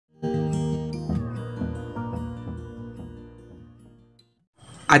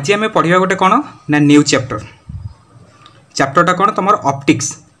आज आम पढ़ा गोटे कौन ना न्यू चैप्टर चैप्टरटा कौन तुम ऑप्टिक्स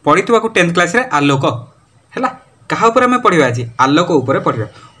पढ़ी को 10th क्लास रे आलोक है क्या आम पढ़ा आज आलोक उपर पढ़ा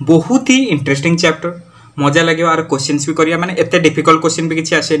बहुत ही इंटरेस्टिंग चैप्टर मजा लगे आर क्वेश्चंस भी करिया माने एते डिफिकल्ट क्वेश्चन भी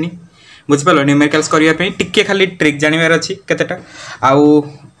किसी आसेनी बुझिपाल न्यूमेरिकल्स करने टिके खाली ट्रिक जानवर अच्छी केतेटा आउ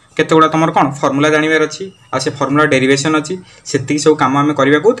केते गुड़ा तुम कौन फर्मुला जानवर अच्छी आ से फर्मुला डेरिवेशन अच्छी से सब कम आम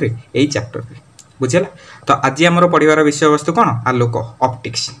करवा कौन यही चैप्टर पे बुझेगा। तो आज आमर पढ़ार विषय वस्तु कौन आलोक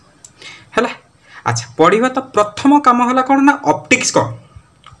ऑप्टिक्स है। अच्छा पढ़ा तो प्रथम कम है कौन ना ऑप्टिक्स कौन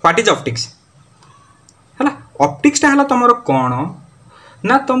व्हाट इज ऑप्टिक्स है। ऑप्टिक्सटा है तुम कौन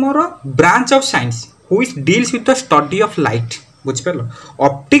ना तुम branch of science which deals with the study of light बुझिपार।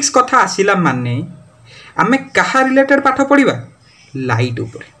 Optics कथा आसिला माने आमे कहा रिलेटेड पाठ पढ़ा लाइट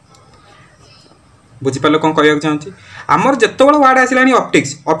उपर बुझिपाल कौन कहना चाहूँगी आमर जिते वार्ड आसला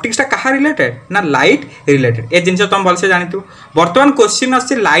ऑप्टिक्स ऑप्टिक्सटा कहा रिलेटेड ना लाइट रिलेटेड ए जिनस तुम भलसे जानी बर्तमान क्वेश्चन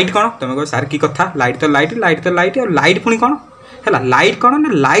आसे लाइट कौन तुम कह सार की कथा लाइट तो लाइट लाइट तो लाइट और लाइट पुणी कौन है लाइट कौन ना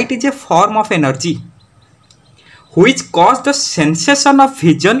light is a form of energy which cause the sensation of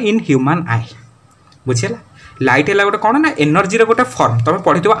vision in human I बुझेगा। Light है गोटे कौन ना एनर्जी गोटे फॉर्म तुम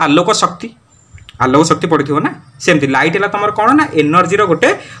पढ़ी आलोक शक्ति पढ़ी ना सेमती लाइट है तुम कौन ना एनर्जी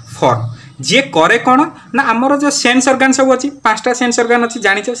गोटे फॉर्म जी करे कौन ना आमर जो सेंस ऑर्गन सब अच्छी 5टा सेंस ऑर्गन अच्छी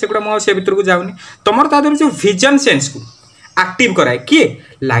जानी से गुड़ा से भर को जाऊनी तुम तादर जो विजन सेंस को एक्टिव कराए किए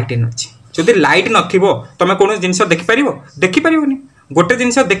लाइट एनर्जी जदि लाइट नथिबो तुम कौन जिनस देखिपर गोटे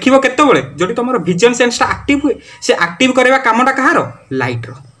जिनस देख केतबेले जो तुम विजन सेंसटा एक्टिव हुए से एक्टिव करवा कामटा कहार लाइट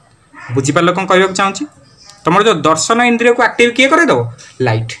बुझिपार कौन कहना चाहूँगी तुम जो दर्शन इंद्रिय को एक्टिव किए करदेव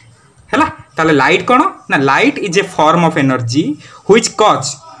लाइट है। ताले लाइट कौन ना light is a form of energy which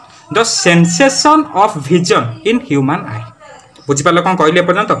cause the sensation of vision in human आई बुझिपार कौन कहले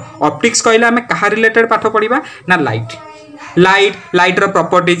पर्यंत ऑप्टिक्स कहले आम कहा रिलेटेड पाठ पढ़ा ना light light lighter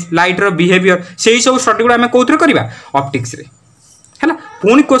properties lighter behaviour से ही सब स्टडी गुड़ा आम कौन करवा ऑप्टिक्स रे है।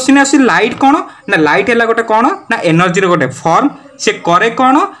 पुणी क्वेश्चन आस लाइट कौन ना लाइट है गोटे कौन ना एनर्जी गोटे फॉर्म से करे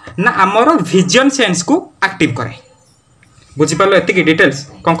कौन ना आमर विजन सेंस को एक्टिव करे बुझिपार एति डिटेल्स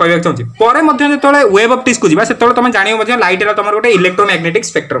कौन कहना चाहूँगी पर जो वेब ऑप्टिक्स को जा से तुम जान लाइट है तुम गोटे इलेक्ट्रोमैग्नेटिक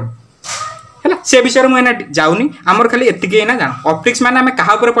स्पेक्ट्रम है से विषय मुझे जाऊनी आमर खाली एति ना जान ऑप्टिक्स माने आम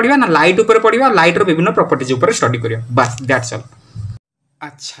क्या पढ़ा ना लाइट उपर पढ़ा लाइटर विभिन्न प्रॉपर्टीज उपर स्टडी करिया बस दैट्स ऑल।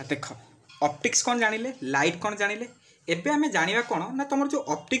 अच्छा देख ऑप्टिक्स कौन जानिले लाइट कौन जानिले एबे आम जानिबा कौन ना तुम जो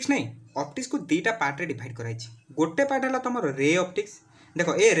ऑप्टिक्स नहीं ऑप्टिक्स को 2टा पार्ट रे डिवाइड कराई गोटे पार्ट है तुम रे ऑप्टिक्स देख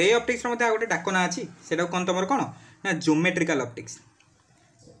ए रे ऑप्टिक्स गोटे डाक ना अच्छी से कौन तुम कौन ना ज्योमेट्रिकल ऑप्टिक्स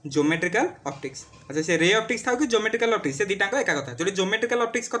ज्योमेट्रिकल ऑप्टिक्स। अच्छा से रे ऑप्टिक्स था कि ज्योमेट्रिकल ऑप्टिक्स से 2टाक एका कथा जो ज्योमेट्रिकल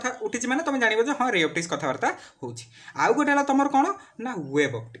ऑप्टिक्स कथा उठी माने तुम जानिबो जे हां रे ऑप्टिक्स कथावार्ता होछि आउ गोटे है तुम कौन ना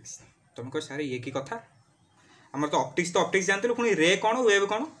वेब ऑप्टिक्स तुम कह सारे ये की कथा आमर तो ऑप्टिक्स जानते पुणी रे कौन वेब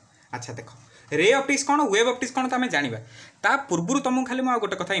कौन। अच्छा देख रे ऑप्टिक्स कौन वेब ऑप्टिक्स कौन तो आम जाना ता पूर्व तुमको खाली मुझे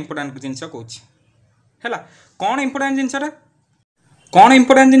गोटे कथा इंपोर्टाट जिनस कौन है कौन इंपोर्टाट जिनसटा कौन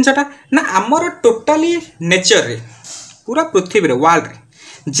इंपोर्टाट जिनसटा ना आमर टोटाली नेचर रे पूरा पृथ्वी रे वर्ल्ड रे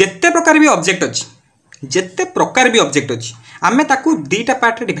जेते प्रकार भी ऑब्जेक्ट अच्छी जेते प्रकार भी ऑब्जेक्ट अच्छी आमे ताकू 2टा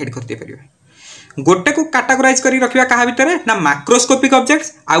पार्ट रे डिवाइड करते परिबा गोटे को कैटेगराइज करी रखिबा कहा भितर ना मैक्रोस्कोपिक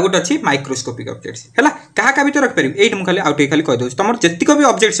ऑब्जेक्ट्स आ गोटे अच्छी माइक्रोस्कोपिक ऑब्जेक्ट्स है कहा का भितर रख परिबे एई खाली आउटे खाली कह दोछ तमर जेतिक भी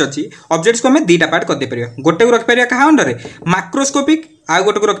ऑब्जेक्ट्स अच्छी ऑब्जेक्ट्स को हमें 2टा पार्ट कर दे परिबा गोटे को रख परिबा कहा अंडर रे मैक्रोस्कोपिक आ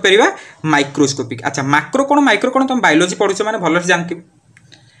गोटे को रख परिबा माइक्रोस्कोपिक। अच्छा मैक्रो कोन माइक्रो कोन तुम बायोलॉजी पढुछ माने भलो से जानथिबो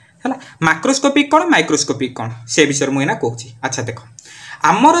है मैक्रोस्कोपिक कौन माइक्रोस्कोपिक कौन से विषय मुझे ना कहूँ। अच्छा देख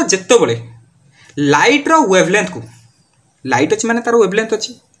आमर जिते लाइट्र वेवलेंथ को लाइट अच्छी माने तार वेवलेंथ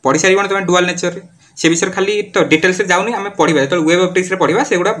अच्छी पढ़ी सारी तुम डुआल नेचर रे से विषय खाली तो डिटेल्स से जाऊनी आम पढ़ा जो वेब ऑप्टिक्स पढ़ा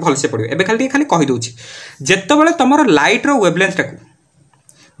से गुड़ा भलसे पढ़ा एवं खाली खाली कहीदे जिते तुम लाइट्र वेवलेंथटा को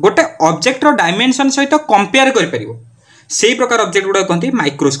गोटे ऑब्जेक्टर डायमेंशन सहित कंपेयर कर से प्रकार ऑब्जेक्ट गुड़ा कहते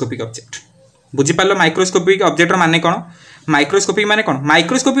माइक्रोस्कोपिक ऑब्जेक्ट बुझिपार। माइक्रोस्कोपिक ऑब्जेक्टर माने कौन माइक्रोस्कोपिक माने कौन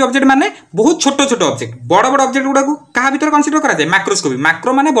माइक्रोस्कोपिक ऑब्जेक्ट माने बहुत छोट छोट ऑब्जेक्ट बड़ बड़ ऑब्जेक्ट गुड़ा को कहा भीतर कंसीडर करा जाए मैक्रोस्कोपिक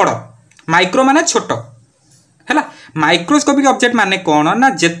माइक्रो माने बड़ माइक्रो माने छोट है। माइक्रोस्कोपिक ऑब्जेक्ट माने कौन ना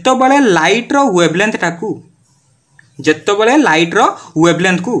जेतबेले लाइट रो वेवलेंथ टाकू जेतबेले लाइट रो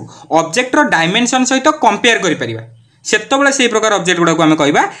वेवलेंथ को ऑब्जेक्ट रो डायमेंशन सहित कंपेयर करि परिबा सेतबेले से प्रकार ऑब्जेक्ट गुड़ा को हमें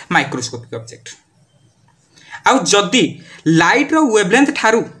कहबा माइक्रोस्कोपिक ऑब्जेक्ट। आ जदी लाइट रो वेवलेंथ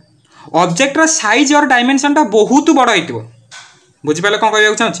ठारू ऑब्जेक्टर साइज और डायमेंशन टा बहुत बड़ होइतिबो बुझिपाले कौन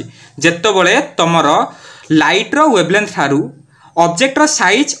कहया चाहछि जेतबेले तमर लाइट रो वेवलेंथ ठारू ऑब्जेक्टर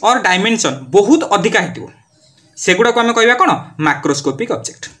साइज और डायमेंशन बहुत अधिका होइतिबो सेगुड़ा को आम कहबा कौन मैक्रोस्कोपिक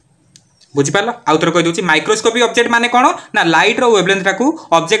ऑब्जेक्ट बुझिपार आउ थे कहीदे माइक्रोस्कोपिक ऑब्जेक्ट माने कौन ना लाइट रो वेवलेंथ टाकू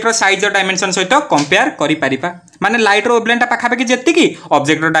ऑब्जेक्ट रो साइज और डायमेंशन सहित कंपेयर करि परिबा माने लाइट रो वेवलेंथ पाखापाखि जेतिकी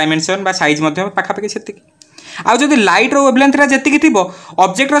ऑब्जेक्ट रो डायमेंशन बा साइज मध्ये पाखापाखि सेतिकी आउ जदि लाइट रो वेवलेंथ रा जेतिकी थिबो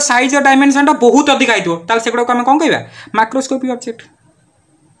ऑब्जेक्ट रो साइज और डायमेंशन टा बहुत अधिक आइतो ताल सेगुडा को हम कोन कहबा माइक्रोस्कोपिक ऑब्जेक्ट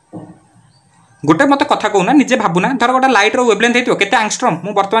गोटे मत कथा कहूना निजे भाबुना धर गोटे लाइट रो वेवलेंथ हेतियो केते एंगस्ट्रॉम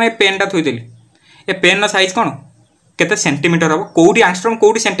मु वर्तमान ए पेन टा थुई देली ए पेन रो साइज कोन केते सेंटीमीटर हम कोडी एंगस्ट्रॉम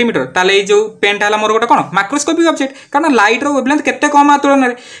कोडी सेंटीमीटर ताले ए जो पेन टा हला मोर गोटे कोन माइक्रोस्कोपिक ऑब्जेक्ट कारण लाइट रो वेवलेंथ केते कम तुलन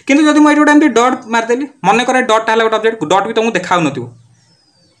रे किंतु जदि मु एटा गोटे डॉट मार देली मने करे डॉट हला गोटे ऑब्जेक्ट डॉट भी तुमको देखाउ नथिबो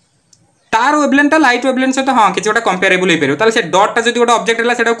तार वेवलेंथ लाइट वेवलेंथ सहित हाँ किसी गोटे कंपेरेबल हो पार ताले से डॉट जब गोटे ऑब्जेक्ट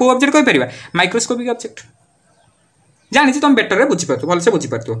है से ऑब्जेक्ट कहि परिबा माइक्रोस्कोपिक ऑब्जेक्ट जानि तुम बेटर रे बुझी पारतो भलसे बुझी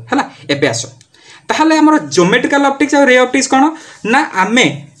पारतो हला एबे आसो ताहले हमर ज्योमेट्रिकल ऑप्टिक्स और रे ऑप्टिक्स कोन ना आमे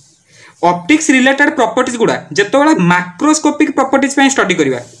optics related properties गुडा जेतोबेले macroscopic properties पे स्टडी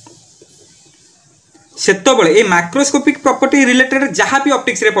करबा सेतोबेले ए मैक्रोस्कोपिक प्रॉपर्टी रिलेटेड जहाँ भी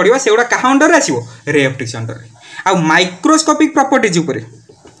ऑप्टिक्स रे पड़िबा सेगुडा कहा अंडर आसीबो रे ऑप्टिक्स अंडर रे आ माइक्रोस्कोपिक प्रॉपर्टीज ऊपर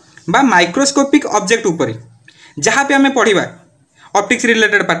बा माइक्रोस्कोपिक ऑब्जेक्ट ऊपर जहाँ भी आम पढ़ा ऑप्टिक्स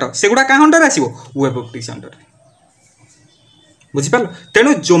रिलेटेड पाठ सेगुड़ा क्या अंडर आसो वेब ऑप्टिक्स अंडर बुझिपार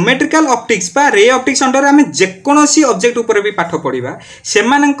तेणु ज्योमेट्रिकल ऑप्टिक्स बा रे ऑप्टिक्स अंडर आम जेकोसी ऑब्जेक्ट ऊपर भी पाठ पढ़ा से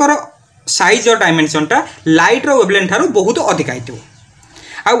साइज और डायमेंशन टा लाइट रो वेवलेंथ ठारू बहुत अधिक आइथिबो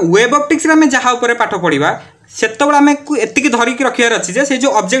आ वेब ऑप्टिक्स रे आम जहाँ ऊपर पाठ पढ़ा सेतबेले आम एतिक धरिकी रखार अच्छे से जो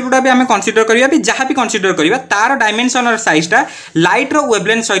ऑब्जेक्ट गुड़ा भी आम कनसीडर करिया भी जहाँ भी कनसीडर करिया तार डायमेंशन और साइजटा लाइट रो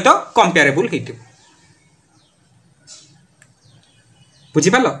वेवलेंथ सहित कंपेरेबल होइथिबो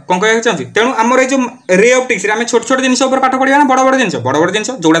बुझिपाल कौन कह चाहूँ तेणु आमर ये जो रे ऑप्टिक्स आम छोट छोट जिन पाठ पढ़ा ना बड़ बड़ जिन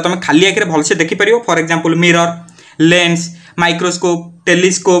जोड़ा तुम खाली आखिर भलसे देखिपर for example mirror lens microscope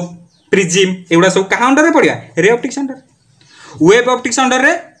telescope prism एगुड़ा सब क्या अंडर पढ़ा ray optics under web optics under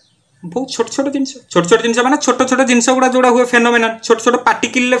रे बहुत छोट छोट जिन माने छोट छोट जिन गुड़ा जोड़ा हुए फेनोमेनन छोट छोट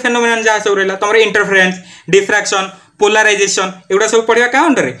पार्टिकल फेनोमेनन जहाँ सब रहा तुम इंटरफेरेंस डिफ्रैक्शन पोलराइजेशन एगुड़ा सब पढ़ा क्या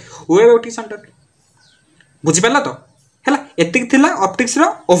अंडर वेब ऑप्टिक्स अंडर बुझिपार तो है एतिक थिला ऑप्टिक्स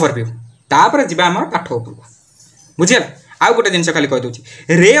रो ओवरव्यू तापर जिबा हमर पाठ ऊपर बुझिला आउ गोटे जिनस खाली कह दूची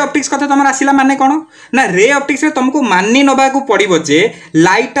रे ऑप्टिक्स कथा तुम आसला माने कौन ना रे ऑप्टिक्स रे तुमको मानि नबा को पड़ो जे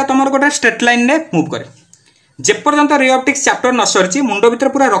लाइट टा तुम गोटे स्ट्रेट लाइन रे मूव करे जेपर्यंत रे ऑप्टिक्स चैप्टर न सरी मुंड भीतर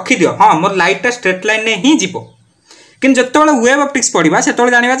पूरा रखी दियो हाँ मोर लाइट टा स्ट्रेट लाइन रे ही जीवो किंतु जितेबाला वेब ऑप्टिक्स पढ़ा से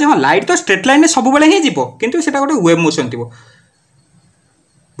जाना हाँ लाइट तो स्ट्रेट लाइन रे सब बेले ही जीवो किंतु सेटा गोटे वेब मोशन थी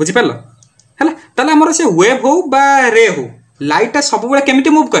बुझिपार है ताले आमर से वेब हो बा रे हो लाइट टा सब बेले केमिति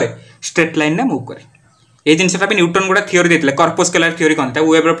मूव करे स्ट्रेट लाइन रे मूव करे ये जिनसा भी न्यूटन गोटे थ्योरी देते कर्पस्कुलर थ्योरी कहते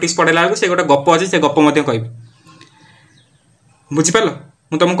वेब ऑप्टिक्स पढ़ेला बेलू से गोटे गप अच्छे से गप कह बुझिपार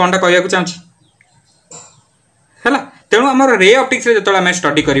मुझे तुमको कौन टा कहूँ चाहूँगी है तेणु आम रे ऑप्टिक्स जो आम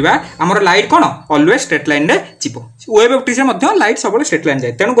स्टडी करवा आम लाइट कौन ऑलवेज स्ट्रेट लाइन रे जीव वेब ऑप्टिक्स लाइट सब स्ट्रेट लाइन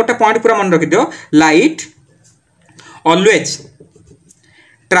जाए तेणु गोटे पॉइंट पूरा मन रखिद light always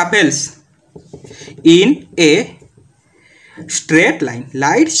travels in a straight line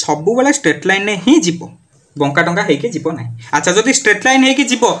light सब बेले स्ट्रेट लाइन रे ही जीव बंका टंका होगी जीव ना अच्छा जब स्ट्रेट लाइन होगी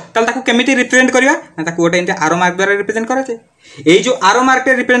जीव ताको केमिति रिप्रेजेंट करवा गोटे एमती आरो मार्क द्वारा रिप्रेजेंट कराए ये जो आरो मार्क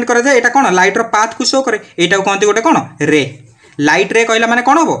रिप्रेजेंट कराए यहाँ कौन लाइट रो पाथ को शो करे यहाँ कहते गोटे कौन रे लाइट रे कहला माने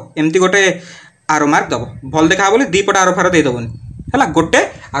कौन हम एमती गोटे आरो मार्क दब भल देखा बोले दीपट आरो फार देदेवनी है गोटे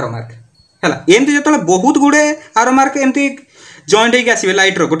आरो मार्क है एमती जो बहुत गुड़े आरो मार्क एमती जॉइंट होगी आसवे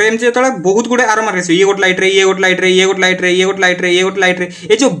लाइट रो गोटे एमती जो बहुत गुड़े आरो मार्क ये गोटे लाइट रे ये गोटे लाइट रे ये गोटे लाइट रे ये गोटे लाइट रे ये गोटे लाइट रे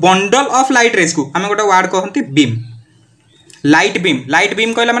ये जो बंडल ऑफ लाइट रेज को आम गोटे वार्ड कहते बीम लाइट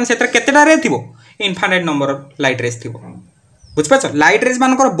बीम कहला माने सेतर केतेटा रे थिबो infinite number of light rays थिबो बुझिपार लाइट रेज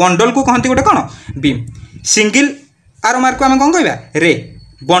मानकर बंडल को कहते गोटे कौन बीम सिंगल आरो मार्क को आम कौन कहवा रे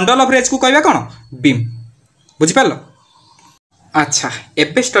बंडल ऑफ रेज को कहवा कौन बीम बुझिपार अच्छा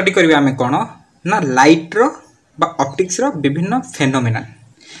एबे स्टडी करबा आम कौन ना लाइट रो बा ऑप्टिक्स रो विभिन्न फेनोमेनन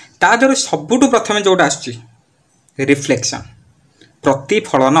ता दर सबुठु प्रथम जोटा आसुची रिफ्लेक्शन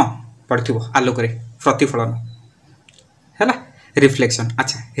प्रतिफलन पड़थिबो आलोक रे प्रतिफलन हैला रिफ्लेक्शन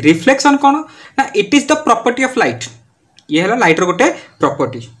अच्छा रिफ्लेक्शन कौन ना it is the property of light ये है लाइट रो गोटे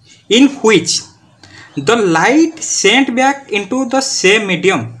property in which the light Saint back into the same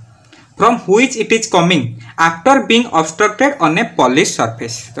medium from which it is coming after being obstructed on A polish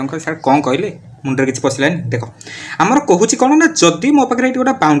surface तुमको sir कौन कहले मुंडे किसी पशिलानी देख आमर कहूँ कौन ना जदि मो पाखे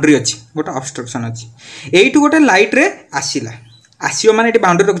गोटे बाउंड्री अच्छी गोटे ऑब्स्ट्रक्शन अच्छी यू गोटे लाइट रे आसला आसो मैंने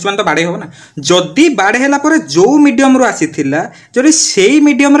बाउंड्री रखुच तो बाड़े हम ना जदि बाड़े है जो मीडियम रू आसी जदि से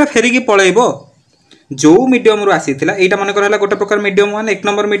मीडियम रे फेरिकी पलैब जो मीडियम रू आसी यहाँ मन कर गोटे प्रकार मीडियम वन एक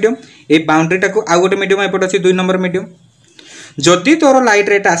नंबर मीडियम ये बाउंड्री टाक आउ गोटे मीडियम एपटे अच्छी 2 नंबर मीडियम जदि तोर लाइट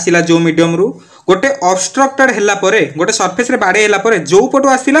रेट आसला जो मीडियम रु गोटे ऑब्स्ट्रक्टेड हैला परे गोटे सरफेस रे बाडे हैला परे जो पटो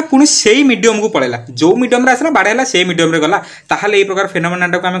आसला पुनी सेही मीडियम को पळेला जो मीडियम रे आसला बाडे हैला सेही मीडियम रे गला ताहाले ए प्रकार फेनोमेना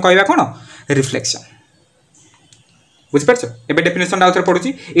को हमें कहबा कोन रिफ्लेक्शन बुझ परछ एबे definition आउथर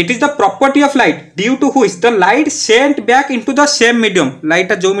पडुची it is the property of light due to which the light Saint back into the same medium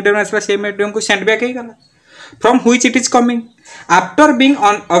light जो मीडियम रे आसला सेम मीडियम को सेंट बैक हे गला from which it is coming after being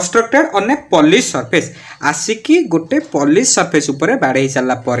obstructed on A polish surface आसिकी गोटे polish surface ऊपर बाडे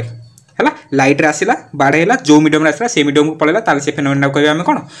चलला परे हैला लाइट रे आसिला बाडे हैला जो मीडियम रे आसला से मीडियम को पळेला ताले से फेनोमेना को कहबा हमें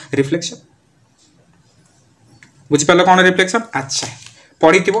कोन रिफ्लेक्शन बुझि पालो कोन रिफ्लेक्शन अच्छा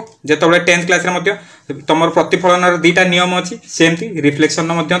पढ़ी जेतबे 10th क्लास रे मध्य तमर प्रतिफलन दीटा नियम अच्छी सेमती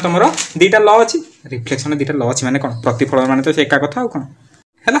रिफ्लेक्शन मध्य तमर दीटा लॉ अच्छी रिफ्लेक्शन दीटा लॉ अच्छी माने कोन प्रतिफलन माने तो से एका कथा कोन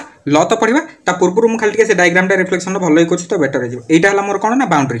हैला लॉ तो पढ़िबा ता पूर्व मु खाली से डायग्राम टा रिफ्लेक्शन भलो ही करछि तो बेटर हो एटा हला मोर कोन ना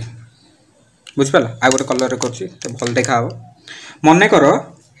बाउंड्री बुझ पाला आ गोटे कलर रे करछि तो भल देखा हो मने करो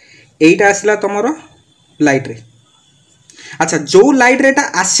एटा आसला तमर लाइट रे अच्छा जो लाइट रेटा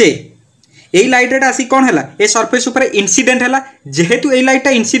आसे ए लाइट रेटा आसी कौन है ए सरफेस ऊपर इनसीडेंट है जेहेतु ए लाइटा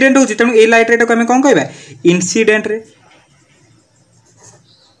इनसीडेंट होची तेणु ए लाइट रेटा को हमें कौन कहबा इनसीडेंट रे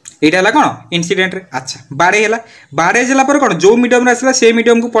एटा हला कौन इनसीडेंट रे अच्छा बाड़े जला पर कौन जो मीडियम रे आसला से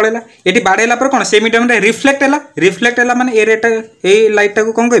मीडियम को पळेला एटी बाड़े हला पर कौन से मीडियम रे रिफ्लेक्ट हला माने ए रेटा ए लाइटा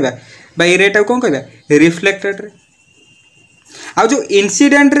को कौन कहबा बा ए रेटा को कौन कहबा रिफ्लेक्टेड रे आ जो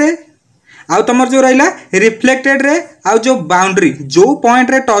इनसीडेंट रे आउ तुम जो रहा रिफ्लेक्टेड रे आउ जो बाउंड्री जो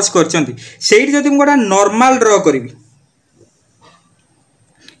पॉइंट रे टच करछंती सेठी जदि गोटा नॉर्मल ड्रॉ करी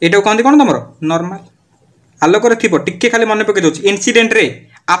एटा कहते कौन तुम नॉर्मल आलोक थी टिके खाली मन पके दउछि इनसीडेंट रे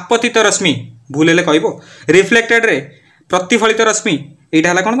आपतित रश्मि भूलेले कहबो रिफ्लेक्टेड रे प्रतिफलित रश्मि एटा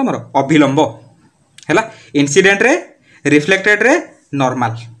हला कौन तुम अभिलंब हैला इनसीडेंट रे रिफ्लेक्टेड रे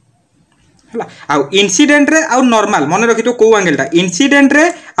नॉर्मल हैला आउ इनसीडेंट रे आउ नॉर्मल मन रखि तो को एंगल टा इनसीडेंट रे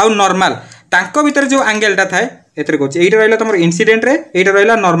आउ नॉर्मल तांको भीतर जो एंगल टा थाए एतरे कहछि एटा रहला तमर इनसीडेंट रे एटा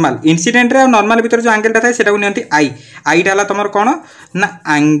रहला नॉर्मल इनसीडेंट रे और नॉर्मल भीतर जो एंगल टा थाए सेटा को नियंती आई टा हला तमर कोन ना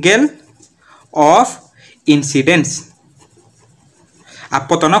एंगल ऑफ इंसिडेंस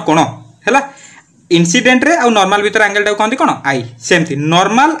आपतन कोण हैला इंसिडेंट रे और नॉर्मल भीतर एंगल टा कहंती कोन आई सेमती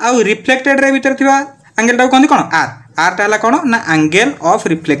नॉर्मल और रिफ्लेक्टेड रे भीतर थिबा एंगल टा कहंती कोन आर टा हला कोन ना एंगल ऑफ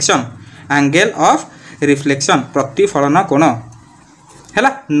रिफ्लेक्शन प्रतिफलन कोण हैला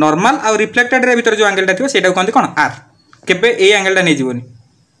नॉर्मल और रिफ्लेक्टेड रे भीतर जो एंगल टा थिबो सेटा कहंती कोन आर केबे ए एंगल टा नै जीवनी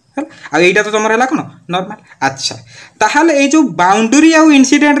हैला आ एटा तो तमर हैला कोन नॉर्मल अच्छा ताहाले ए जो बाउंड्री और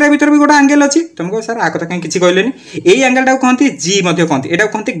इंसिडेंट रे भीतर भी गोटा एंगल अछि तुमको सर आ कथा कहीं किछि कहलेनी ए एंगल टा कहंती जी मध्ये कहंती एटा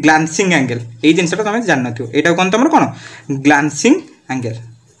कहंती ग्लांसिंग एंगल ए जिंसटा तुम जान नथियो एटा कहंती तमर कोन ग्लांसिंग एंगल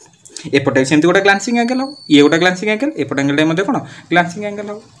एपटे सेमती गोटा ग्लांसिंग एंगल हो ये गोटा ग्लांसिंग एंगल एपट एंगल टा मध्ये कोन ग्लांसिंग एंगल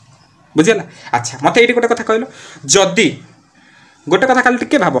हो बुझिला अच्छा मते एटी गोटे कथा कहलो जदी गोटे कथा खाली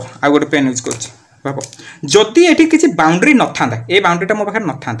टिके भाबो आ गोटे पेन यूज करछि भाबो जदी एटी किछि बाउंड्री न थांदा ए बाउंड्री टा मो पाखर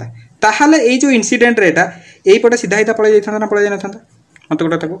न थांदा ताहाले ए जो इंसिडेंट रेटा एई पटे सीधा हिता पळे जाई थांदा ना पळे जाई न थांदा मते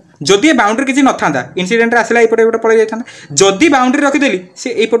गोटे ताको जदी ए बाउंड्री किछि न थांदा इंसिडेंट रे आसला एई पटे गोटे पळे जाई थांदा जदी बाउंड्री रखि देली से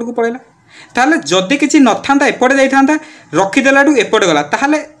एई पट को पळेला ताहाले जदी किछि न थांदा एपटे जाई थांदा रखि देलाडू एपटे गला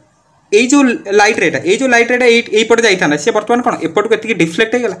ताहाले ए जो लाइट रेटा एई पटे जाई थांदा से वर्तमान कोन एपट को एतिकी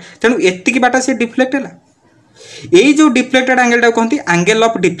डिफ्लेक्ट हे गला तेनु एतिकी बाटा से डिफ्लेक्ट हैला ए जो डिफ्लेक्टेड एंगल टा कहंती एंगल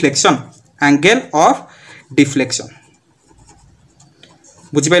ऑफ डिफ्लेक्शन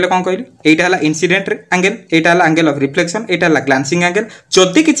बुझी पाइले कोन कहली एटा हला इंसिडेंट एंगल एटा हला एंगल ऑफ रिफ्लेक्शन एटा हला ग्लांसिंग एंगल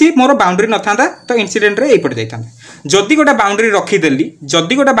जदी किछि मोर बाउंड्री न थांदा तो इंसिडेंट रे एई पटे जाई थांदा जदी गोटा बाउंड्री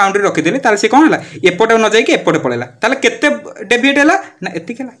रखि देली ताले से कोन हला एपटे न जाई के एपटे पळेला ताले केते डेविएट हैला ना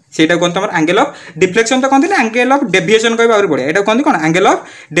एतिक हैला सेटा कोन तमर एंगल ऑफ डिफ्लेक्शन तो कहंती एंगल ऑफ डेविएशन कहबा और बढिया एटा कहंती कोन एंगल ऑफ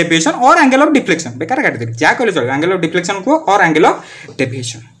डेविएशन और एंगल ऑफ डिफ्लेक्शन बेकार काट देली जा कहले चल एंगल ऑफ डिफ्लेक्शन को और एंगल ऑफ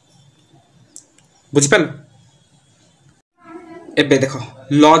डेविएशन बुझि पाल एबे देखो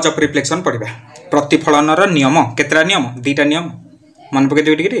लॉज ऑफ रिफ्लेक्शन पढ़िबा प्रतिफलन नियम केतरा नियम दीटा नियम मन पके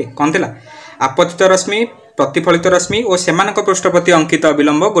देबे टिके कोन थिला आपतित रश्मि प्रतिफलित रश्मि और सेमानक पृष्ठप्रति अंकित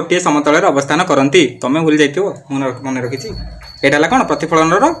अविलंब गोटे समतल अवस्थान करती तमें भूल जाइथिबो मन रखिछि एटा ला कोन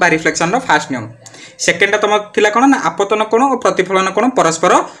प्रतिफलन बा रिफ्लेक्शन फास्ट नियम सेकेंड तुम थिला कोन ना आपतन कोण और प्रतिफलन कोण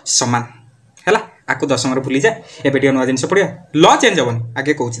परस्पर समान हैला आकु 10 रे भूली जा एबे टियो नवा जिंस पड़िया लॉ चेंज होबनी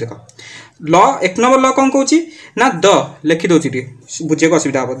आगे कहूछि देखो लॉ एक नंबर लॉ कोन कहूछि ना द लिखि दोछि टी बुझे को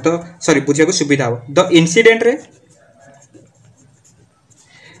सुविधा हो द सॉरी बुझे को सुविधा हो the incident ray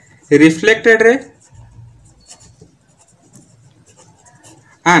reflected ray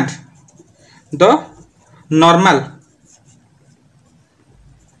and the normal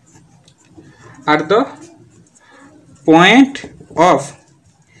at the point of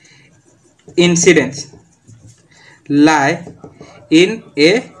incidence lie in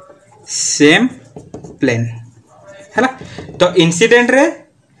A same plane है। तो incident ray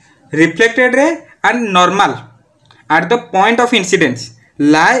reflected ray and normal at the point of incidence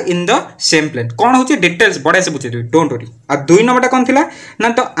lie in the same plane. कौन होची details बड़े से बुझेदेवी, don't worry. आ दुई नंबरटा कौन थिला ना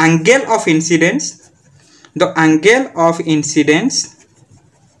the angle of incidence, the angle of incidence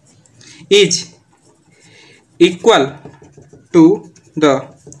is equal to the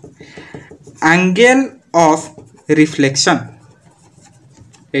angle of reflection.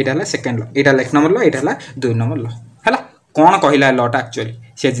 एटा हला second law, एटा लेख नंबर लॉ, एटा हला दुई नंबर लॉ है। कौन कहला लॉटा एक्चुअली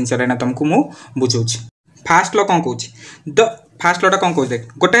से जिनस तुमको मु बुझाऊँ। फास्ट लॉ कौन कहूँ, द फास्ट लॉटा कौन कहूँ देख,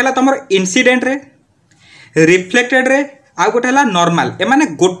 गोटे है तुम इंसिडेंट रे रिफ्लेक्टेड रे आ गोटे है नॉर्मल, ए माने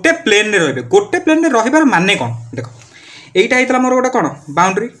गोटे प्लेन रे रहिबे। गोटे प्लेन रे रहिबार माने कौन देख, एटा हेतला मोर गोटे कौन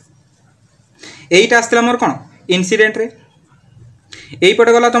बाउंड्री, एटा आसला मोर कौन इंसिडेंट रे, एई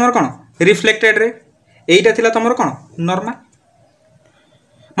पटे गला तुम कौन रिफ्लेक्टेड रे, एटा थिला तुम कौन नॉर्मल।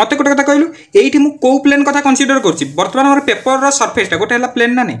 मत गोटे कथा कहलु एठी मु को प्लेन कथा कंसीडर करछि, वर्तमान हमर पेपर रो सरफेसटा गोटे हला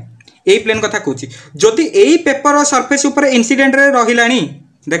प्लेन ना नहीं, एई प्लेन कथा कहछि। जदि एई पेपर रो सरफेस ऊपर इंसिडेंट रे रहिलानी,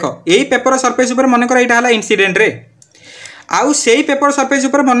 देखो एई पेपर रो सरफेस ऊपर मन कर एटा हला इंसिडेंट रे, आउ सेई पेपर सरफेस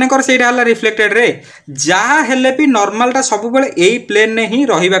ऊपर मन कर सेटा हला रिफ्लेक्टेड रे, जहा हेले भी नॉर्मल टा सब बेले एई प्लेन ने ही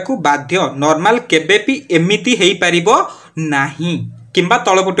रहिबाकू बाध्य। नॉर्मल केबे भी एमिति हेई परिबो नाही, किंबा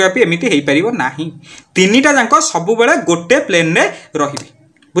तळपटुआ भी एमिति हेई परिबो नाही। तीनिटा जांको सब बेले गोटे प्लेन रे रहिबे,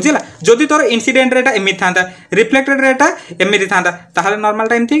 बुझिला। जदि तोर इंसिडेंट रेटा एमिति थांता, रिफ्लेक्टेड रेटा एमिति थांता, ताहले नॉर्मल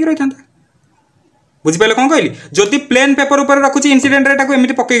टा एमिति रहि थांता। बुझि पाइले कोन कहली, जदि प्लेन पेपर ऊपर रखुची इंसिडेंट रेटा को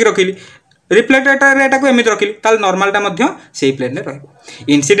एमिति पकेई रखिली, रिफ्लेक्टेड रेटा को एमिति रखिली, ताहले नॉर्मल टा मध्य सेही प्लेन रे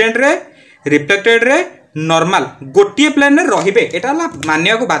रहइबो। Incident ray reflected ray normal गोटिए plane रे रहिबे, एटा हला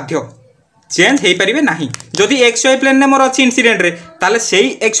मानिया को बाध्य, चेंज हेई परिबे नाही। जदि एक्स वाई प्लेन ने मोर अछि इंसिडेंट रे, ताहले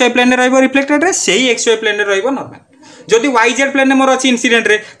सेही एक्स वाई प्लेन रे रहइबो रिफ्लेक्टेड रे, सेही एक्स वाई प्लेन रे रहइबो नॉर्मल। जदि वाई जेड प्लेन मोर अच्छी इंसिडेंट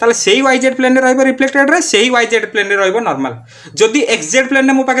रे, ताले सेही वाई जेड प्लेन रे रिफ्लेक्टेड रे, सेही वाई जेड प्लेन रे नॉर्मल। जदि एक्स जेड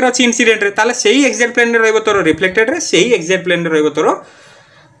प्लेन मो पाखे अच्छी इंसिडेंट रे, ताले सेही एक्स जेड प्लेन रे तोर रिफ्लेक्टेड रे, सेही एक्स जेड प्लेन रे तोर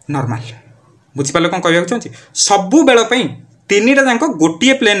नॉर्मल। बुझी पाले कोन कहबा चाहछि, सबु बेल पई तीनिटा जांको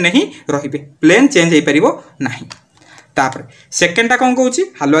गोटिए प्लेन नहीं रहिबे, प्लेन चेंज हेई परिबो नाही। तापर सेकेंडटा कौन कहूँ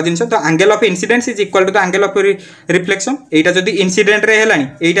हालुआ जिनस, the angle of incidence is equal to the angle of reflection. एटा जदि इंसिडेंट रे हेलानी,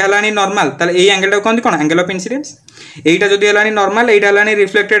 एटा हलानी नॉर्मल, ताले एई एंगल टा कहंती कोन एंगल ऑफ इंसिडेंस। एटा जदि हलानी नॉर्मल, एटा हलानी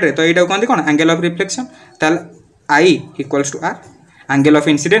रिफ्लेक्टेड रे, तो एटा कहंती कोन एंगल ऑफ रिफ्लेक्शन। ताले I equals to are, angle of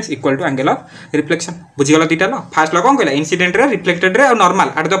incidence equal to angle of reflection. बुझीगला दीटा low. Fast लो कौन कहला, incident ray reflected ray और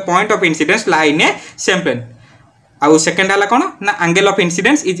normal at the point of incidence lie in A same plane. आउ second हला कोन ना angle of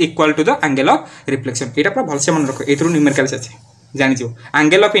incidence is equal to the angle of reflection. एटा पूरा भलसे मन रखो, एथरु numericals अछि जानि जो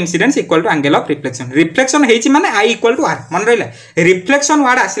angle of incidence equal to angle of reflection. Reflection हेछि माने आई इक्वल टू आर, मन रहिला। रिफ्लेक्शन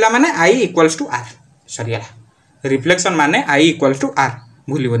वर्ड आसिला माने I equals to are, सरियाला। Reflection माने आई इक्वल्स टू आर,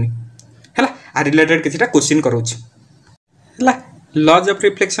 भूलिबोनी हला। आ रिलेटेड किछटा क्वेश्चन करूछ हला। लॉज ऑफ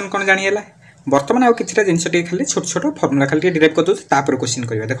रिफ्लेक्शन कोन जानि हला। वर्तमान आउ किछटा जिंस टे खाली छोट छोट फार्मूला खाली डिराइव कर दो, तापर क्वेश्चन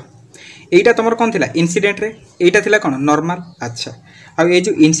करिया। देखो एटा तुमर कोन थिला इंसिडेंट रे, एटा थिला कोन नॉर्मल। अच्छा, आ ए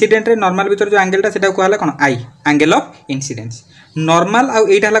जो इंसिडेंट रे नॉर्मल भीतर जो एंगल टा सेटा कहला कोन आई, एंगल ऑफ इंसिडेंस। नॉर्मल आ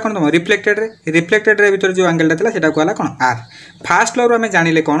एटा हला कोन तुम रिफ्लेक्टेड रे, रिफ्लेक्टेड रे भीतर जो एंगल टा थिला सेटा कहला कोन आर। फास्ट लॉ रो हमें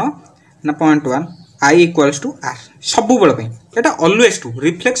जानिले कोन ना 0.1 आई इक्वल्स टू आर सबु बेल पई। एटा ऑलवेज ट्रू,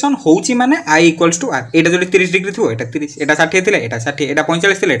 रिफ्लेक्शन होउची माने आई इक्वल्स टू आर। एटा जदि 30 डिग्री थिबो, एटा 30, एटा 60 थिला, एटा 60, एटा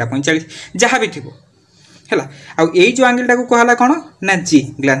 45 थिला, एटा 45, जहा भी थिबो हैला। आ एई जो एंगल टा को कहला कोन ना जी,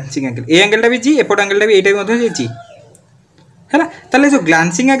 ग्लांसिंग एंगल। ए एंगल टा भी जी, एपट एंगल टा भी एटा मध्ये जी हैला। ताले जो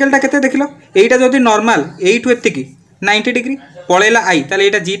ग्लांसिंग एंगल टा केते देखिलो, एटा जदि नॉर्मल एइठु एते की 90 डिग्री पळेला आई, ताले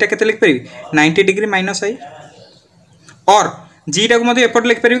एटा जी टा केते लिख परिबी 90 डिग्री माइनस आई, और जी टा को मध्ये एपट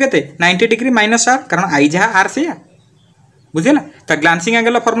लिख परिबी केते 90 डिग्री माइनस आर, कारण आई जहा आर से बुझिला। त ग्लांसिंग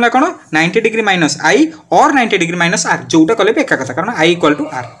एंगल फार्मूला कोन 90 डिग्री माइनस आई और 90 डिग्री माइनस आर, जोटा कले पे एका कथा, कारण आई इक्वल टू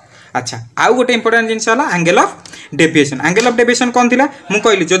आर। अच्छा, आउ गोटे इंपोर्टेंट जिनस होला angle of deviation. Angle of deviation कोन थिला मु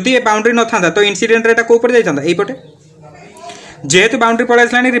कहली, जदि ए बाउंड्री न थांदा तो इंसिडेंट रेटा को ऊपर जाई थांदा एई पटे, जेहेतु बाउंड्री पळे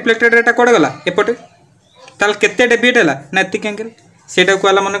आसलानी रिफ्लेक्टेड रेटा कोडे गला एपटे, ताल केते डेविएट हला ना एतिक एंगल, सेटा को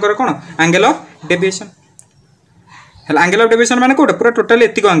आला मन कर कोन एंगल ऑफ डेविएशन हला। एंगल ऑफ डेविएशन माने कोडे पूरा टोटल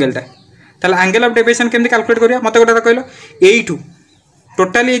एतिक एंगल टा, ताल एंगल ऑफ डेविएशन केमति कैलकुलेट करिया मते गोटा कहलो। एइठु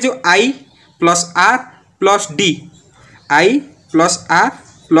टोटल ए जो आई plus are plus D, I plus are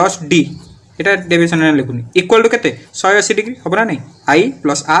plus D, Etah deviation लिखुनी equal to केते 180 डिग्री हबना नहीं, आई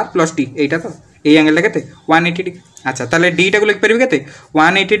प्लस आर प्लस डी, एटा तो ए एंगल टा केते 180 डिग्री। अच्छा, ताले डी टा को लिख परिबे केते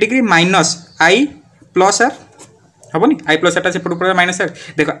 180 degree minus I plus are हबनी, I plus are टा सेपट ऊपर माइनस आर।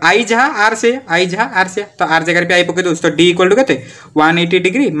 देखो आई जहा आर से, आई जहा आर से, तो आर जगह पे आई पके दो, तो डी इक्वल टू केते 180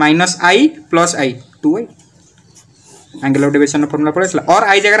 degree minus I plus I 2i। Angle of deviation formula पड़े और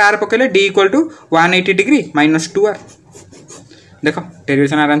आई जगह are पकेले D equal to 180 degree minus 2r देख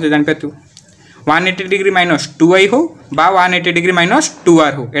डेरिवेशन आराम से जान पातु 180 डिग्री माइनस 2i हो बा 180 डिग्री माइनस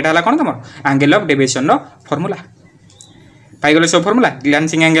 2r हो एटा हला कोन तमर angle of deviation row formula पाइगले सब फॉर्मूला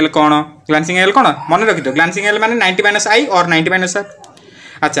ग्लांसिंग एंगल कौन मन रखी दो ग्लांसिंग एंगल माने 90 माइनस आई और 90 माइनस आर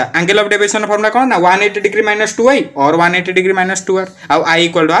अच्छा एंगल ऑफ डेविएशन फॉर्मूला कौन ना 180 डिग्री माइनस 2i और 180 डिग्री माइनस 2r आउ आई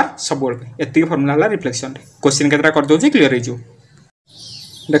इक्वल टू आर सब एति फॉर्मूला हला रिफ्लेक्शन क्वेश्चन केतरा कर दोजी क्लियर हो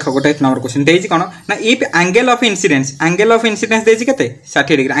देखो गोटे 1 नंबर क्वेश्चन देछि कोन ना इफ एंगल ऑफ इंसिडेंस देछि केते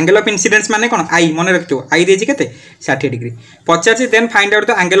 60 डिग्री एंगल ऑफ इंसिडेंस माने कोन आई मन रखितो आई देछि केते 60 degree पचाछि then find out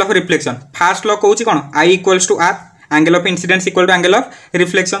the angle of reflection first law कहूछि cone I equals to R angle of incidence equal to angle of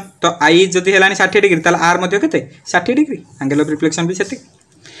reflection तो आई जदि हेलानी 60 degree ताल are मध्ये केते 60 डिग्री एंगल ऑफ रिफ्लेक्शन भी सेति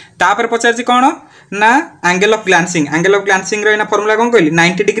तापर पचाछि कोन ना angle of glancing row Anna formula कोन कहली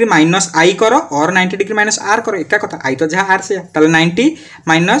 90 डिग्री माइनस आई करो और 90 डिग्री माइनस आर करो एका कथा आई तो जहां आर से ताले 90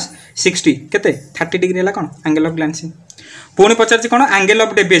 माइनस 60 केते 30 डिग्री हला कोन एंगल ऑफ ग्लांसिंग पुणी पचाछि कोन एंगल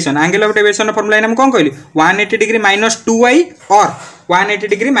ऑफ डेविएशन फार्मूला एना कोन कहली 180 डिग्री माइनस 2i और 180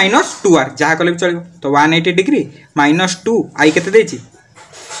 डिग्री माइनस 2r जहां कले चलिबो तो 180 डिग्री माइनस 2i केते देछि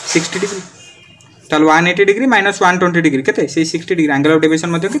 60 डिग्री ताल 180 डिग्री माइनस 120 डिग्री केते से 60 डिग्री एंगल ऑफ डेविएशन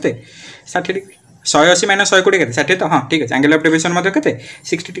मध्ये केते 60 डिग्री 180 माइनस 120 केते 60 तो हां ठीक है एंगल ऑफ डेविएशन मध्ये केते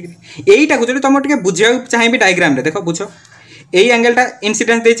 60 डिग्री एईटा को जदि तुम टिके बुझिया चाहिबी डायग्राम रे देखो बुझो एई एंगलटा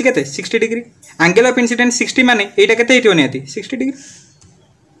इंसिडेंस देछि केते 60 डिग्री एंगल ऑफ इंसिडेंस 60 माने एईटा केते हेटियो नियति 60 डिग्री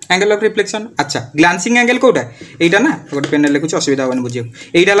एंगल ऑफ रिफ्लेक्शन अच्छा ग्लांसिंग एंगल कोटा एईटा ना गोटे पेन लिखुछ असुविधा होबन बुझियो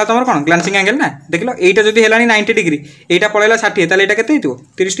एईटा हला तमर कोन ग्लांसिंग एंगल ना देखलो एईटा जदि हेलानी 90 डिग्री एईटा पळेला 60 ताले एटा केते हेतियो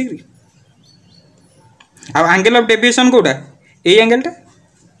 30 degree uh angle of deviation Kota एई एंगलटा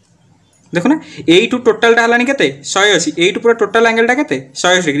देखो ना एई टू टोटलटा हलानी केते 180 एई टू पूरा टोटल एंगलटा केते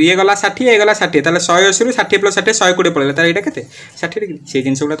 180 डिग्री ये गला 60 ये गला 60 ताले 180 रु 60 प्लस 60 120 पळेला ताले एटा केते 60 डिग्री से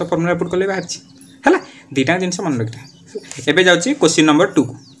जिंस गुडा तो फार्मूला पुट करले बाहर छी हला दीटा जिंस मन रखता एबे जाउची क्वेश्चन नंबर 2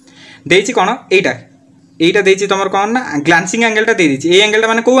 देछि कोन एईटा देछि तमर कोन ना ग्लांसिंग एंगलटा दे देछि ए एंगलटा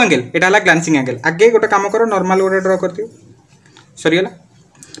माने को एंगल एटा हला ग्लांसिंग एंगल आगे गोटे काम करो नॉर्मल गोटे ड्रा कर दियो सरी हला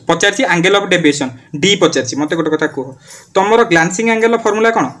पचारछि एंगल ऑफ डेविएशन डी पचारछि मते गोटे कथा को तमरो ग्लांसिंग एंगल फार्मूला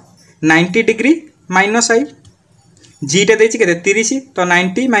कोन 90 डिग्री माइनस आई जी टा देछि केते 30 तो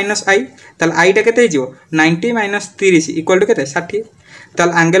 90 माइनस आई ताल आई टा केते हिजो 90 माइनस 30 इक्वल टू केते 60 ताल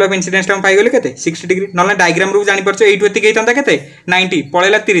एंगल ऑफ इंसिडेंस टा पाई गेले केते 60 डिग्री नले डायग्राम रू जानि परछो एइटु एति केइतंता केते 90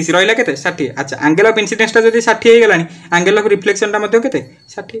 पळेला 30 रहिला केते 60 अच्छा एंगल ऑफ इंसिडेंस टा जदी 60 हे गेलानी एंगल ऑफ रिफ्लेक्शन टा मध्ये केते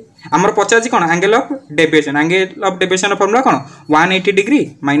 60 हमर पचाछि कोन angle of deviation formula cone 180 degree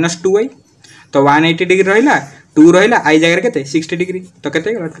minus 2i तो 180 डिग्री रहिला 2 रहिला आई जगह केते 60 डिग्री तो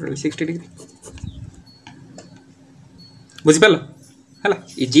केते गेला टोटल 60 डिग्री बुझि पालो हला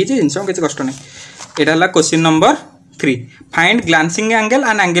इजी जे जिंस के कष्ट नै एटा हला question number 3 find glancing angle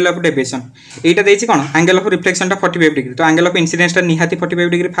and angle of deviation एटा देछि कोन एंगल ऑफ रिफ्लेक्शन टा 45 डिग्री तो एंगल ऑफ इंसिडेंस टा निहाती 45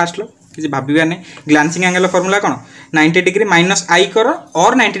 डिग्री फास्ट लो किछि भाबिबा नै ग्लांसिंग एंगल फार्मूला कोन 90 डिग्री माइनस आई करो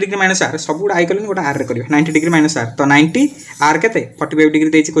और 90 डिग्री माइनस आर सब आई कले गोटा आर रे करियो 90 डिग्री माइनस आर तो 90 आर केते 45 डिग्री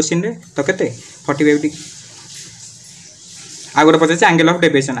देछि क्वेश्चन रे तो केते 45 डिग्री आगोटे पचास angle of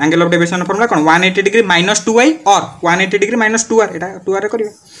deviation formula cone 180 degree minus 2i और 180 डिग्री माइनस 2r एटा 2r रे करियो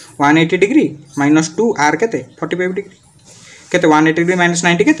 180 डिग्री माइनस 2r केते 45 डिग्री केते 180 डिग्री माइनस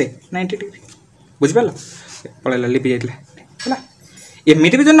 90 केते 90 डिग्री बुझ पालो पळेला लिपि जाइतला हला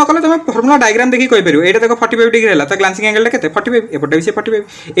एमिति भी न कले तुम फार्मूला डायग्राम देखि कहि परियो एटा देखो 45 डिग्री हला त ग्लांसिंग एंगल केते 45 एपटे भी से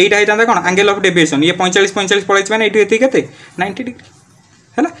 45 एटा हेतांता कोन एंगल ऑफ डेविएशन ये 45 पळैछ माने एटु एति केते 90 डिग्री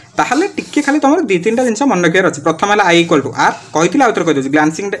है ताहले टिके खाली तुम दी तीन जिन मन रखार अच्छे प्रथम है आई इक्वल टू आर कही आउथर कह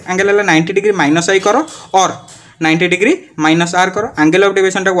ग्लांसिंग एंगल है 90 डिग्री माइनस आई करो और 90 डिग्री माइनस आर करो angle of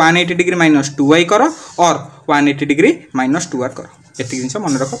deviation 180 degree minus 2i करो और 180 डिग्री माइनस 2r करो एति जिन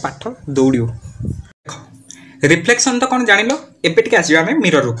मन रख पाठ दौड़ो रिफ्लेक्शन तो कौन जान लो एबे टिके आसीबा हमें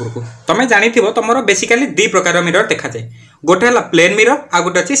मिरर ऊपर को तमे जानि थिबो तमरो बेसिकली दी प्रकार मिरर देखा जाए गोटे है प्लेन मिरर आ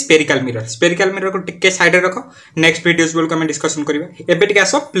गोटे अच्छे स्पेरिकल मिरर को टिके साइड रख नेक्स्ट वीडियोस बेल को हम डिस्कशन करबा एबे टिके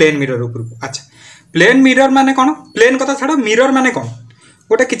आसो प्लेन मिरर ऊपर को अच्छा प्लेन मिरर माने कोन प्लेन कथा छाड़ो मिरर माने कोन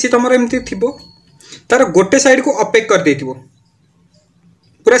गोटे किछि तमरो एमती थिबो तार गोटे साइड को अपेक कर देथिबो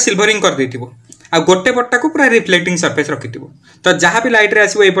पूरा सिल्वरिंग कर देथिबो आ गोटे पट्टा को पूरा रिफ्लेक्टिंग सरफेस रखिथिबो तो जहाँ भी लाइट रे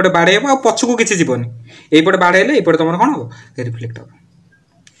आसीबो एपटे बाड़े हेबो आ पछकु किछि जीवनी एपटे बाड़े हेले एपटे तमर कोन हो रिफ्लेक्ट हो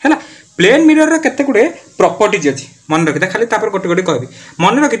हैला प्लेन मिरर रे केते गुडे प्रॉपर्टीज अछि मन रखिता खाली तापर गोटे गोटे कहबी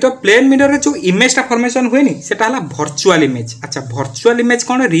मन रखितो प्लेन मिरर रे जो इमेज टा फॉर्मेशन हुएनी सेटा हला वर्चुअल इमेज अच्छा वर्चुअल इमेज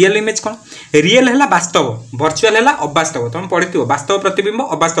कोन रियल इमेज कोन रियल हला वास्तव वर्चुअल हला अवास्तव तुम पढिथिबो वास्तव प्रतिबिंब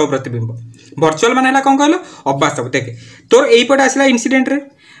अवास्तव प्रतिबिंब वर्चुअल माने हला कोन कहलो अवास्तव देखे तोर एई पटे आसला इंसिडेंट रे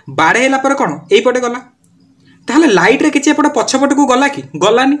बाड़े हेला पर कोन एई पटे गला ताहले लाइट रे किछि एपटे पछपट को गला कि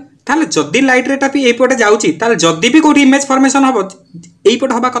गलानी ताहले जदी लाइट रेटा भी एपटे जाउची ताहले जदी भी कोठी इमेज फॉर्मेशन हबो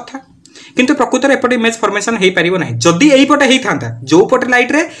एइपटे हबा कथा किंतु प्रकृत रे एपटे इमेज फॉर्मेशन हेई परिबो नाही जदी एइपटे हेई थांता जो पटे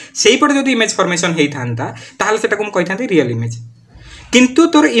लाइट रे सेई पटे जदी इमेज फॉर्मेशन हेई थांता ताहले सेटा को कहि थांती रियल इमेज किंतु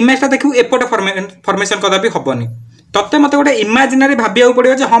तोर इमेजटा देखु एपटे फॉर्मेशन कदा भी हबोनी तत्ते मते गोटे इमेजिनरी भाबिया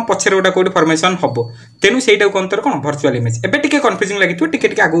पड़ो जे हाँ पछरे गोटे कोड फॉर्मेशन हम तेणु सहीटा को अंतर कौन भर्चुआल इमेज एबे टिके कन्फ्यूजिंग लगी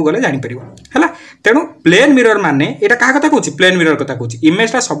टिके आगू गले जानि परिबो हैला तेणु प्लेन मिरर माने एटा का कथा कहूची प्लेन मिरर कथा कहूची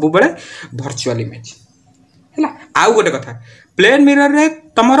इमेजटा सब बेले भर्चुआल इमेज हैला आउ गोटे कथा प्लेन मिरर रे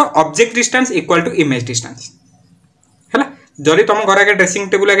तमरो object distance equal to image distance हैला जरी तुम घर आगे ड्रेसिंग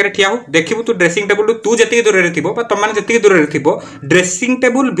टेबल आगे ठिया हो देखिबु तू ड्रेसिंग टेबल तू जति दूर रे थिबो बा तुम माने जति दूर रे थिबो ड्रेसिंग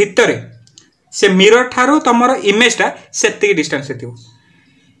टेबल भितरे से मिरर ठारो तमरो इमेजटा सेति डिस्टेंस रे थिबो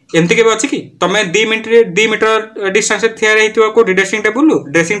एमती के अछि कि तमे 2 मीटर डिस्टेंस रे थिया रहितो को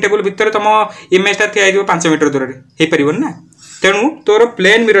ड्रेसिंग टेबल भितर तुम इमेजटा थिया हितो 5 मीटर दूर रे हे परिबो ना तेणु तोर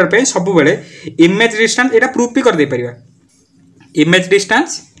प्लेन मिरर पे सब बेले इमेज डिस्टेंस एटा प्रूफ भी कर दे परिबा image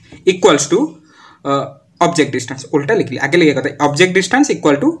distance equals to object distance उल्टा लिखली आगे लिखे कथा object distance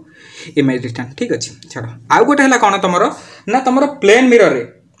equal to image distance ठीक अछि छाड़ो आउ गोटे हला कोन तमरो ना तमरो प्लेन मिरर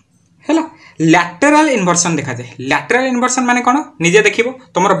रे हैला लैटरल इन्वर्सन देखा जाए लैटरल इन्वर्सन माने कोन निजे देखिबो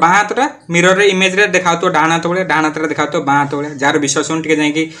तमरो बां हातटा मिरर रे इमेज रे देखातो डाण हात बळे डाण हातटा देखातो बां हात बळे जार विश्वास होन टिके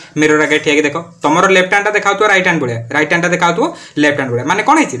जाई कि मिरर आगे ठिया के देखो तमरो लेफ्ट हैंड टा देखातो राइट हैंड बळे राइट हैंड टा देखातो लेफ्ट हैंड बळे माने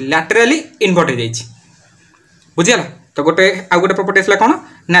कोन हिची लैटरली इन्वर्ट हो जाईची बुझियला तो गोटे आ गोटे प्रॉपर्टी असला कोन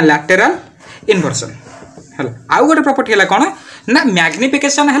ना लैटरल इन्वर्सन हैला आ गोटे प्रॉपर्टी हला कोन ना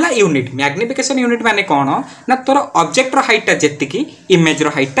मैग्निफिकेशन हला यूनिट मैग्निफिकेशन यूनिट माने कोन ना तोर ऑब्जेक्ट रो हाइट टा जेतिकी इमेज रो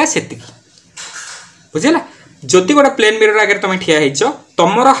हाइट टा सेतिकी बुझिला जदि गोटे प्लेन मिरर आगे तुम ठिया होइछ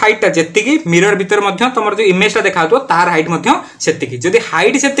तमर हाइटा जेतिकी मिरर भीतर मध्य तमर जो इमेजटा देखातो तार हाइट मध्य सेतिकी जदि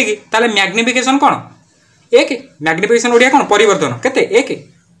हाइट सेतिकी ताले मैग्निफिकेशन कोन एक मैग्निफिकेशन ओडिया कोन परिवर्तन केते एक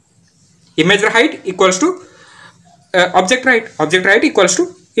image height equals to object height equals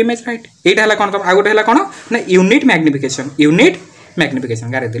to image height एटा हला कोन तम आ गोटे हला कोन ना यूनिट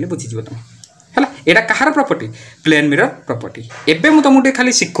मैग्निफिकेशन गारे देले बुझि जिवो तुम हला एटा कहार प्रॉपर्टी प्लेन मिरर प्रॉपर्टी एबे मु तुमटे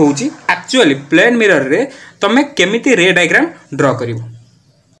खाली सिखौची एक्चुअली प्लेन मिरर रे तमे केमिति रे डायग्राम ड्रा करिवो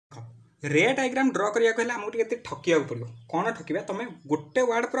रे डायग्राम ड्रा करिया कहले हमहु टिके ठकिया पड़ियो कोन ठकिबा तमे गोटे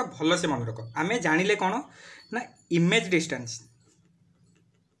वर्ड पूरा भलो से मन रखो आमे जानिले कोन ना इमेज डिस्टेंस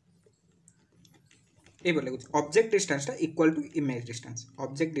ए बोले ऑब्जेक्ट डिस्टेंस टा equal to image distance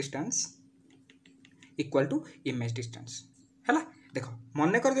object distance equal to image distance हला देखो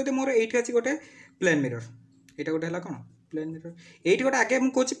मन कर जदि मोर एठी अछि गोटे प्लेन मिरर एटा गोटे हला कोन प्लेन मिरर एठी गोटे आगे मु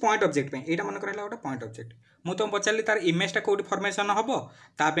कोछि पॉइंट ऑब्जेक्ट पे एटा मन कर हला गोटे पॉइंट ऑब्जेक्ट मु तुम पचारली तार इमेज टा कोठी फॉर्मेशन हबो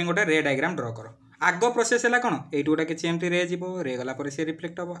ता पे गोटे रे डायग्राम ड्रा करो आगो प्रोसेस हला कोन एठी गोटे किछि एमटी रे जिवो रे गला पर से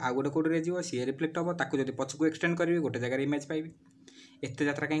रिफ्लेक्ट हबो आ गोटे कोठी रे जिवो सी रिफ्लेक्ट हबो ताकू जदि पछकू एक्सटेंड करबी गोटे जगह इमेज पाइबी एते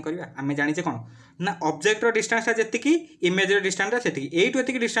यात्रा कहीं करबा आमे जानि जे कोन ना ऑब्जेक्ट रो डिस्टेंस ता जेतिकी इमेज रो डिस्टेंस ता सेतिकी एटु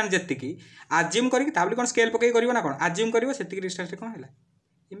एतिकी डिस्टेंस जेतिकी अज्यूम करिक ताबली कोन स्केल पकई करबो ना कोन अज्यूम करबो सेतिकी डिस्टेंस कोन हला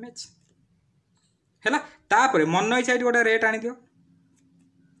इमेज हला तापर मन इच्छा एटी गोटे रेट आनी दियो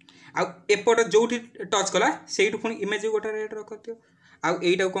आ एपट जोठी टच कला सेइटु पुनी इमेज गोटे रेट रख दियो आ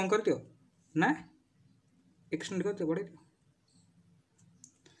एइटा कोन कर दियो ना एक्सटेंड कर दियो बढे दियो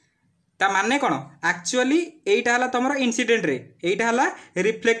ता माने कोन एक्चुअली एइटा हला तमरो इंसिडेंट रे एइटा हला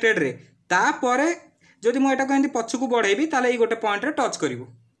रिफ्लेक्टेड रे ता परे जदि मु एटा कहंती पछकू बढ़ेबी ताले ए गोटे पॉइंट रे टच करिवो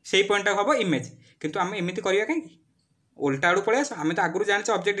सेही पॉइंट टा हबो इमेज किंतु हम एमिति करिया काई उल्टा आडू पळे आस आमे तो आगुरु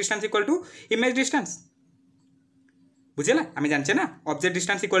जानछे object distance equal to image distance बुझिला आमे जानछे ना object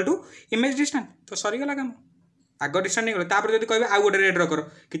distance equal to image distance तो सरी गला काम आगो डिस्टेंस नै गला तापर जदि कहबे आ गोटे रेड रो करो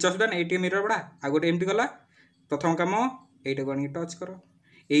कि चसुदा नै एटी मिरर बडा आ गोटे एमटी गला प्रथम काम एटा गणी टच करो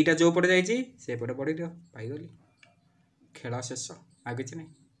एइटा जो पड़े जाइछि से पड़े पड़े दियो पाई गली खेला शेष आ किछि नै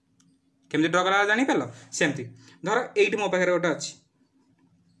केमति ड्रा करा जानि पेलो सेमति धर एइट मो पाखरे गोटे अछि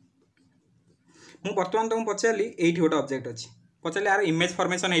मु वर्तमान तुम पचारली एइट गोटे ऑब्जेक्ट अछि पचारली यार इमेज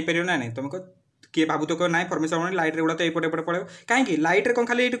फॉर्मेशन हे परियो ना नै तुमको के भाबु तो नाइ फॉर्मेशन लाइट रे गुडा तो एपटे एपटे पड़े काहे कि लाइट रे कोन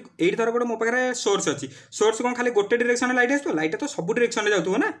खाली एइट धर गोटे मो पाखरे सोर्स अछि सोर्स कोन खाली गोटे डायरेक्शन लाइट आस्तो लाइट तो सब डायरेक्शन रे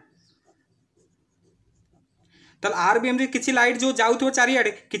जाउथो ना तल आर भी एमती किछि लाइट जो जाउथो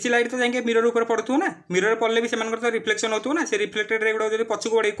चारियाडे किछि लाइट तो जाके मिरर ऊपर पड़थो ना मिरर पड़ले भी सेमान तो रिफ्लेक्शन होतो ना से रिफ्लेक्टेड रे गुडा जदी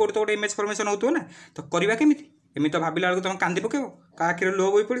पछको बडे कोड तो गोटे इमेज फॉर्मेशन होतो ना तो करबा केमिति एमि तो भाबिला बेलको तुम कांदी पकेबो का आखिर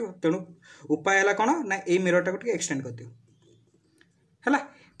लो होई पड़िबो तेनु उपाय हला कोन ना ए मिरर टा को एक्सटेंड कर दियो हला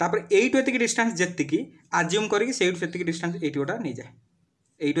तापर 8 एतिकी डिस्टेंस जेतिकी अज्यूम करिक सेट सेतिकी डिस्टेंस 8 गोटा नै जाय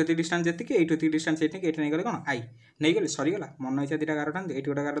এইটু ଏତିକି ଡିଷ୍ଟାନ୍ସ ଯେତିକି এইটୁ ଏତିକି ଡିଷ୍ଟାନ୍ସ ଏଇଠିକି ଏଇଠି ନେଇଗଲେ କ'ଣ ଆଇ ନେଇଗଲେ ସରିଗଲା ମନ ଇଚ୍ଛା ଦୁଇଟା ଗାର ଟାଣିଲି ଏଇଠି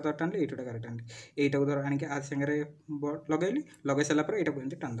ଗୋଟେ ଗାର ଧର ଟାଣିଲି ଏଇଠି ଗୋଟେ ଗାର ଟାଣିଲି এইটাକୁ ଧର ଆଣିକି ଆ ସାଙ୍ଗରେ ଲଗାଇଲି ଲଗାଇ ସାରିଲା ପରେ ଏଇଟାକୁ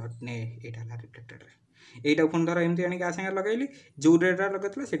ଏମିତି ଟାଣି ଧର ନେ ଏଇଟା ହେଲା ରିଫ୍ଲେକ୍ଟେଡ଼୍ରେ এইটাକୁ ପୁଣି ଧର ଏମିତି ଆଣିକି ଆ ସାଙ୍ଗରେ ଲଗାଇଲି ଯେଉଁ ରେଡ଼୍ଟା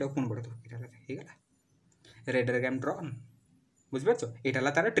ଲଗାଇଥିଲା ସେଇଟାକୁ ପୁଣି ବଢ଼େଇ ଦେବ ଏଇଟା ହେଇଗଲା ରେଡ୍ ଡାଇଗ୍ରାମ ଡ୍ରନ୍ ବୁଝିପାରୁଛ এইটা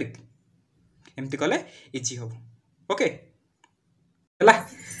ହେଲା ତାର ଟ୍ରିକ୍ ଏମିତି କଲେ ଇଜି ହେବ ଓକେ ହେଲା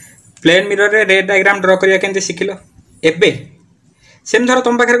ପ୍ଲେନ୍ ମିରରରେ ରେଡ୍ ଡାଇଗ୍ରାମ ଡ୍ର କରିବା କେମିତି ଶିଖିଲ ଏବେ सेम धर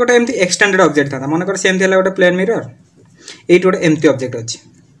तुम पाखे गोटे एमती एक्सटेंडेड ऑब्जेक्ट था मन कर सेमती है गोटे प्लेन मिरर ये गोटे एमती ऑब्जेक्ट अच्छी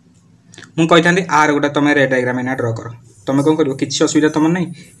मुझे कही था आर गोटे तुम रेड डायग्राम एना ड्र कर तुम कौन कर किसी असुविधा तुम ना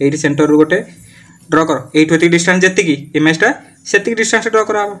ये सेंटर रू गोटे ड्र कर ये डिस्टेंस जी इमेजटा से डिस्टेंस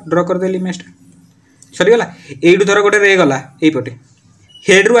ड्र करदेली इमेजटा सरीगला यू धर गोटे रे गला यहीपटे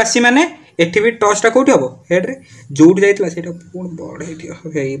हेड रू आसी मैंने एटी भी टचटा कौटी हम हेड्रे जो जाइए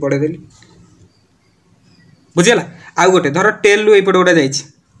बढ़े बढ़ेदेली बुझीगला आउ गोटे धर टेल रू यपटे गोटे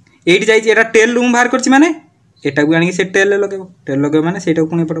जाइए जाइए टेल रू बाहर कर माने एटा को आनिक से टेल लगे माने सेटा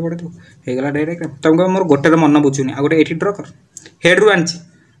पुणी एपटे बढ़े हो गला डायग्राम तुमको मोर गोटे मन बुझुनी आ गोटे एठी ड्र कर हेड रू आनी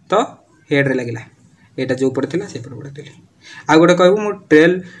तो हेड रे लगिला एटा जो पड़े थिला से पड़े बढ़े देली आ गोटे कहबो मो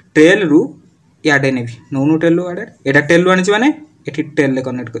टेल रू याडे नेबी नो टेल रू आडे एटा टेल रू आनी माने एठी टेल ले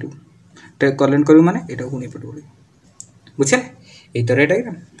कनेक्ट करू माने एटा पुणी एपटे बढ़े बुझिले एई तो रे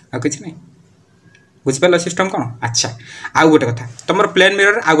डायग्राम आ किछ नै बुझिपार सिस्टम कौन अच्छा आउ गोटे कथा तुम प्लेन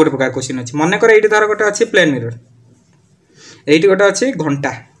मिरर आउ गोटे प्रकार क्वेश्चन अच्छी मन कर ये धर गोटे अच्छी प्लेन मिरर ये गोटे अच्छी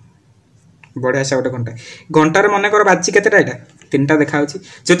घंटा बढ़िया से गोटे घंटा घंटार मन कर बाजी केतेटा यहाँ 3टा देखा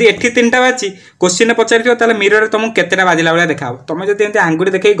जदि एठी 3टा बाजी क्वेश्चन पचार मिरर तुमको केतेटा बाजिला भाया देखा तुम जब एमती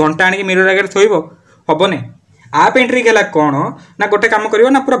आंगुठी देखी घंटा आनिक मिरर आगे थोब हम नहीं आप ट्रिक है कौन ना गोटे कम कर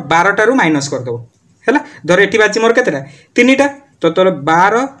ना पूरा 12टारू माइनस करदेव है धर एटी बाजी मोर केतेटा 3टा तो तोर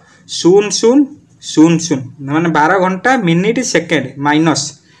 12 0 0 शून शून माने 12 घंटा मिनिट सेकेंड माइनस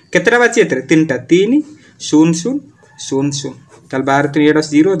केतेटा बाची एतरे 3टा 3 0 0 0 0 ताल 12 3 एटा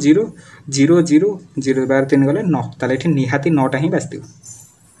 0 0 0 0 0 12 3 गले 9 ताले एठी निहाती 9टा ही बाजतिव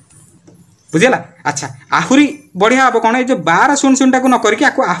बुझिला अच्छा आहुरी बढ़िया हम कौन जो 12 0 0 टा को न करके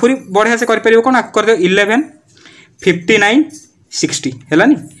आको आहुरी बढ़िया से कर परियो कोन कर दे 11 59 60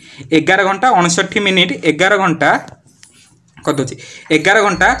 हैलानी 11 घंटा 59 मिनिट 11 घंटा कदे 11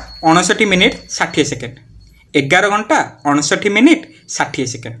 घंटा 59 मिनिट 60 सेकेंड 11 घंटा 59 मिनिट 60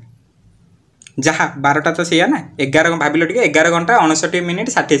 सेकेंड जहाँ 12टा तो सैया ना 11 भाविल टे 11 घंटा 59 मिनिट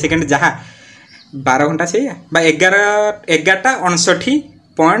 60 सेकेंड जहाँ 12 घंटा सैया 11टा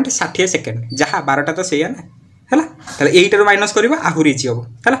 59.60 सेकेंड जहाँ 12टा तो सैया ना है यहीटर माइनस कर आहुरी इजी हम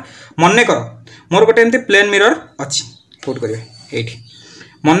है मन कर मोर गोटे एमती प्लेन मिरर अच्छी पुट कर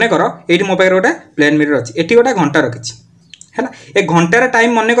मन कर ये मो पाखे गोटे प्लेन मिरर अच्छी ये गोटे घंटा रखी है ए घंटार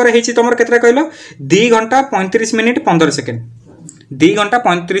टाइम मन कर तुम के कहल 2 घंटा 35 मिनिट 15 सेकेंड 2 घंटा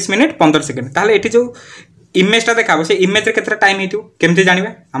 35 मिनिट 15 सेकेंड ताहले एठी जो इमेजटा देखा से इमेज रे केतरा टाइम हेतु केमती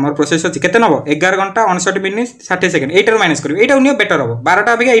जानिबा हमर प्रोसेस अछि केते नबो 11 घंटा 59 मिनिट 60 सेकेंड एटार माइनस करियो एटा नियो बेटर हबो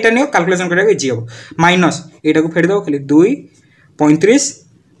 12टा अबिका एटा नियो कैलकुलेशन करियो इजी हबो माइनस एटा को फेड दो खाली 2 35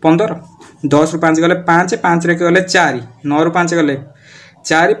 15 10 रु 5 गले 5 5 रे गले 4 9 रु 5 गले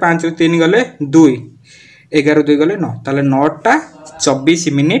 4 5 रु 3 गले 2 11 2 गले 9 ताले 9टा 24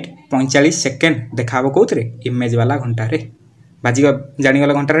 मिनिट 45 सेकेंड देखा कौन इमेज वाला घंटा रे बाजी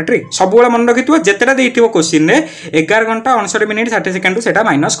जानीगला घंटार ट्रिक सब मन रखी जितेटा देथिबो क्वेश्चन रे 11 घंटा 59 मिनिट 60 सेकेंड से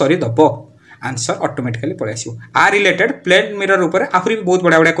माइनस करदब आंसर ऑटोमेटिकली पड़े आसो आ रिलेटेड प्लेन मिरर ऊपर आहुरी बहुत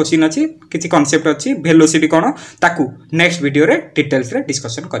बढ़िया बढ़िया क्वेश्चन अच्छी किसी कॉन्सेप्ट अच्छी वेलोसिटी कौन ताकू नेक्स्ट वीडियो रे डिटेल्स रे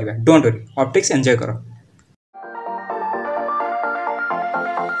डिस्कशन करबा डोंट वरी ऑप्टिक्स एंजॉय करो।